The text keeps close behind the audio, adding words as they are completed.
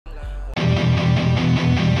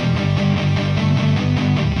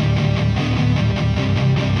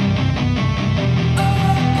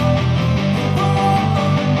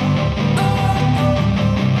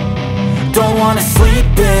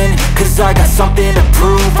cause I got something to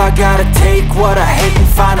prove. I gotta take what I hate and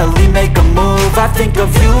finally make a move. I think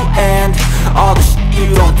of you and all the shit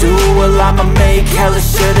you don't do. Well, I'ma make hella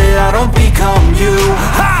sure that I don't become you.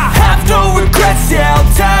 I have no regrets, yeah, I'll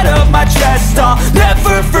tie up my chest. I'll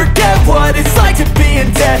never forget what it's like to be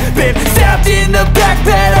in debt. Been stabbed in the back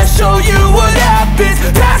bed, I'll show you what happens.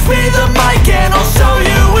 Pass me the mic and I'll show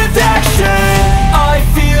you with action. I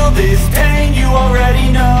feel this pain, you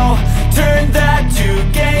already know. Turn that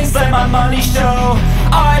to gains, let my money show.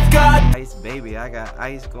 I've got ice, baby, I got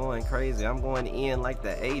ice going crazy. I'm going in like the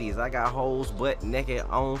 80s. I got hoes butt naked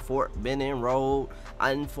on Fort Benning Road.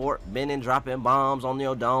 I'm Fort Benning dropping bombs on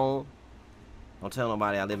your dome. Don't tell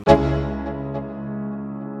nobody I live in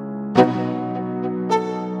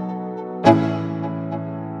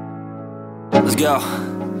Let's go.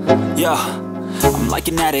 Yo, I'm like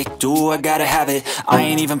an addict, do I gotta have it. I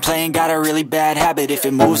ain't even playing, got a really bad habit. If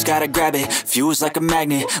it moves, gotta grab it, fuse like a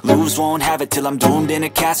magnet. Lose, won't have it till I'm doomed in a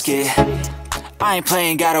casket. I ain't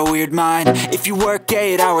playing, got a weird mind. If you work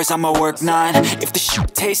 8 hours, I'ma work 9. If the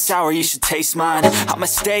shit tastes sour, you should taste mine. I'ma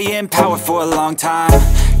stay in power for a long time.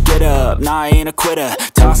 Get up, nah, I ain't a quitter.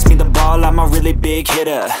 Toss me the ball, I'm a really big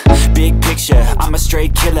hitter. Big picture, I'm a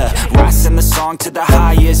straight killer. Rising the song to the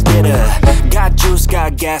highest bidder. Got juice,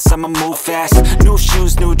 got gas, I'ma move fast. New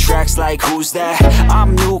shoes, new tracks, like who's that?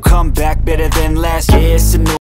 I'm new, come back better than last. Yeah, it's a new